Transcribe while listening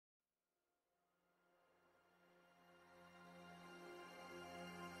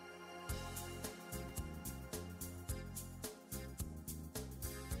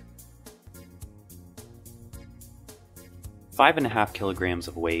5.5 kilograms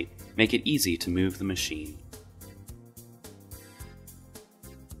of weight make it easy to move the machine.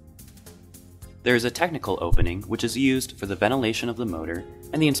 There is a technical opening which is used for the ventilation of the motor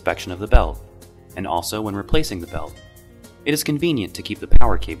and the inspection of the belt, and also when replacing the belt. It is convenient to keep the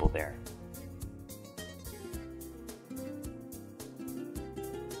power cable there.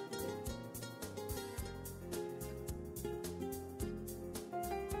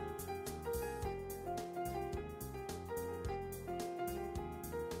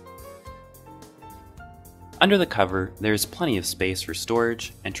 Under the cover, there is plenty of space for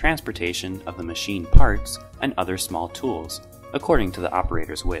storage and transportation of the machine parts and other small tools, according to the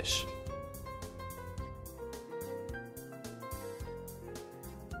operator's wish.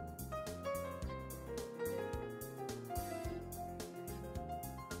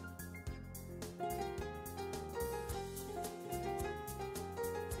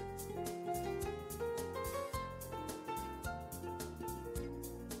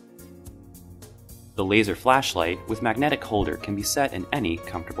 The laser flashlight with magnetic holder can be set in any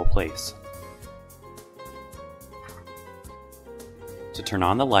comfortable place. To turn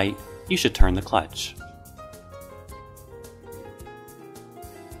on the light, you should turn the clutch.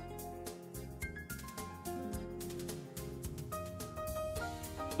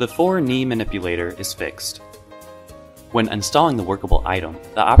 The 4-knee manipulator is fixed. When installing the workable item,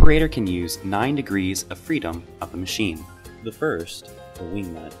 the operator can use 9 degrees of freedom of the machine. The first, the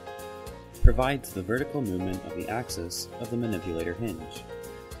wing nut, provides the vertical movement of the axis of the manipulator hinge.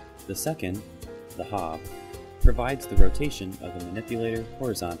 The second, the hob, provides the rotation of the manipulator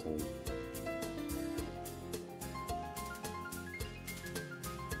horizontally.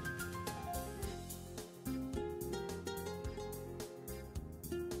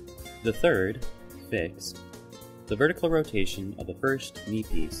 The third, fixed, the vertical rotation of the first knee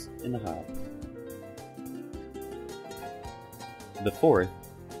piece in the hob. The fourth,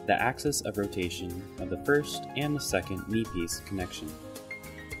 the axis of rotation of the first and the second knee piece connection.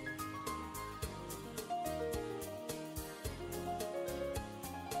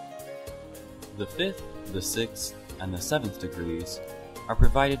 The 5th, the 6th, and the 7th degrees are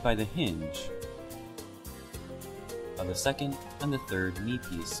provided by the hinge of the 2nd and the 3rd knee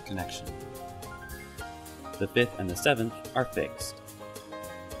piece connection. The 5th and the 7th are fixed.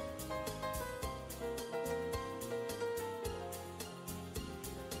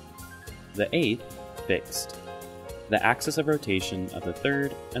 The 8th, fixed, the axis of rotation of the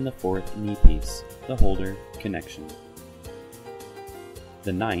 3rd and the 4th knee piece, the holder connection.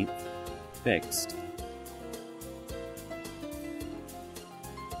 The 9th, fixed.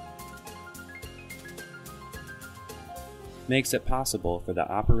 Makes it possible for the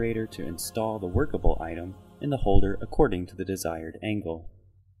operator to install the workable item in the holder according to the desired angle.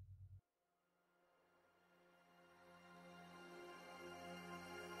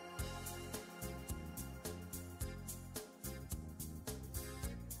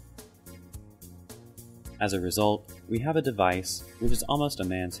 As a result, we have a device which is almost a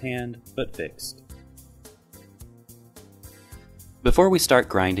man's hand, but fixed. Before we start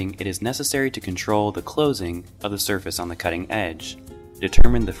grinding, it is necessary to control the closing of the surface on the cutting edge,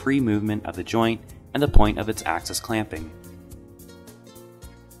 determine the free movement of the joint and the point of its axis clamping.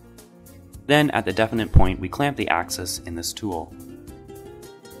 Then, at the definite point, we clamp the axis in this tool.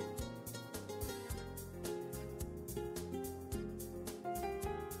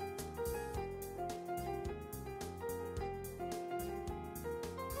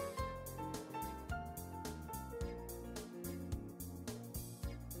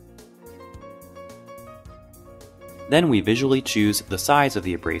 Then we visually choose the size of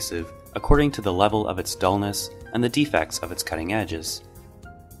the abrasive according to the level of its dullness and the defects of its cutting edges.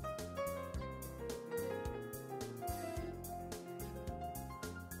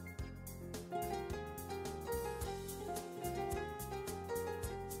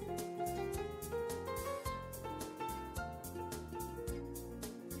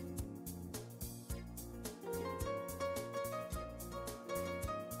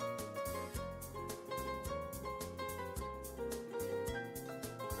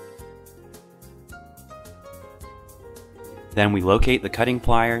 Then we locate the cutting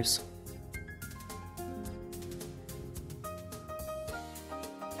pliers,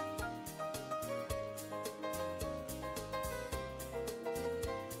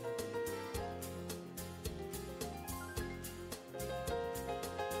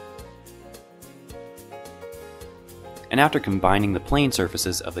 and after combining the plane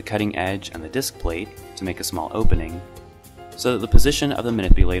surfaces of the cutting edge and the disc plate to make a small opening, so that the position of the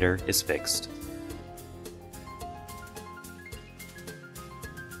manipulator is fixed.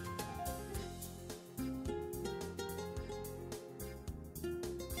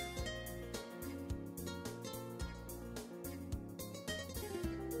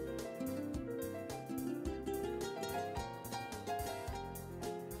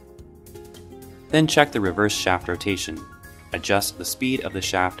 Then check the reverse shaft rotation. Adjust the speed of the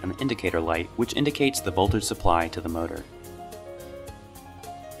shaft and the indicator light, which indicates the voltage supply to the motor.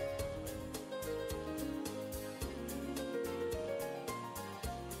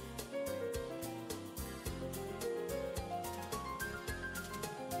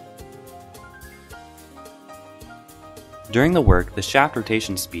 During the work, the shaft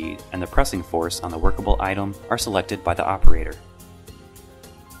rotation speed and the pressing force on the workable item are selected by the operator.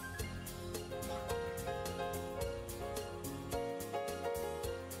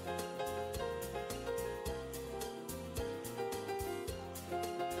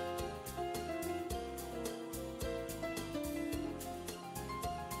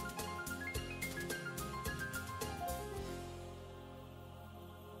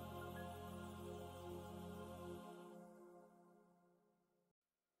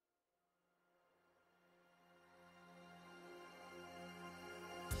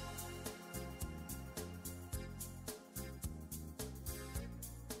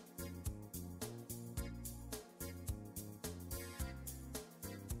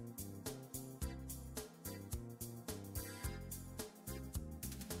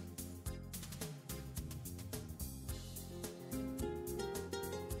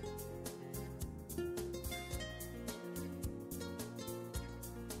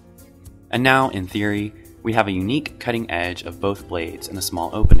 And now, in theory, we have a unique cutting edge of both blades and a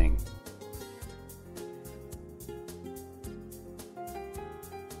small opening.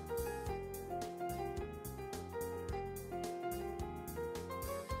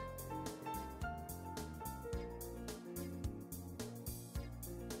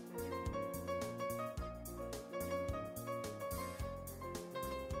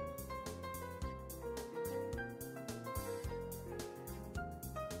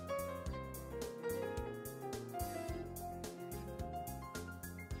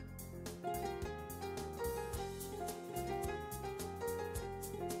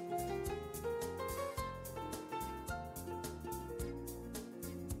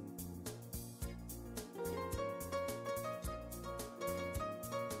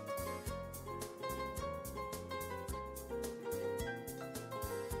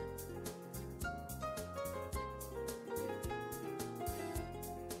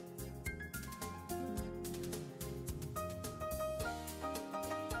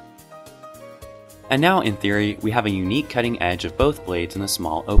 And now, in theory, we have a unique cutting edge of both blades and a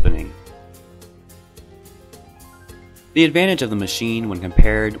small opening. The advantage of the machine when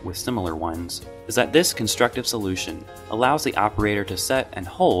compared with similar ones is that this constructive solution allows the operator to set and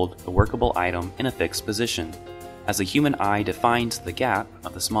hold the workable item in a fixed position, as the human eye defines the gap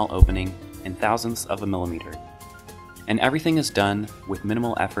of the small opening in thousandths of a millimeter. And everything is done with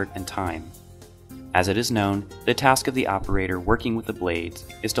minimal effort and time. As it is known, the task of the operator working with the blades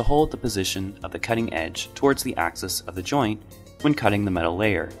is to hold the position of the cutting edge towards the axis of the joint when cutting the metal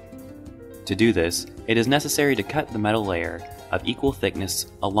layer. To do this, it is necessary to cut the metal layer of equal thickness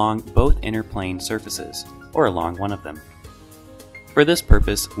along both inner plane surfaces, or along one of them. For this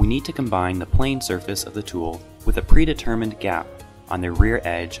purpose, we need to combine the plane surface of the tool with a predetermined gap on the rear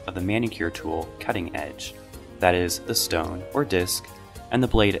edge of the manicure tool cutting edge, that is, the stone or disc, and the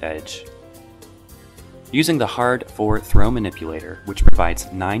blade edge. Using the hard 4 throw manipulator, which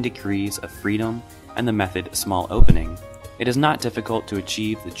provides 9 degrees of freedom, and the method small opening, it is not difficult to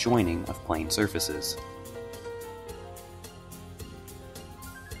achieve the joining of plane surfaces.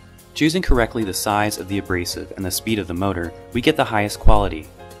 Choosing correctly the size of the abrasive and the speed of the motor, we get the highest quality.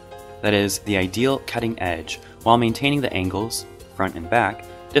 That is, the ideal cutting edge, while maintaining the angles, front and back,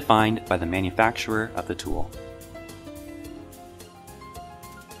 defined by the manufacturer of the tool.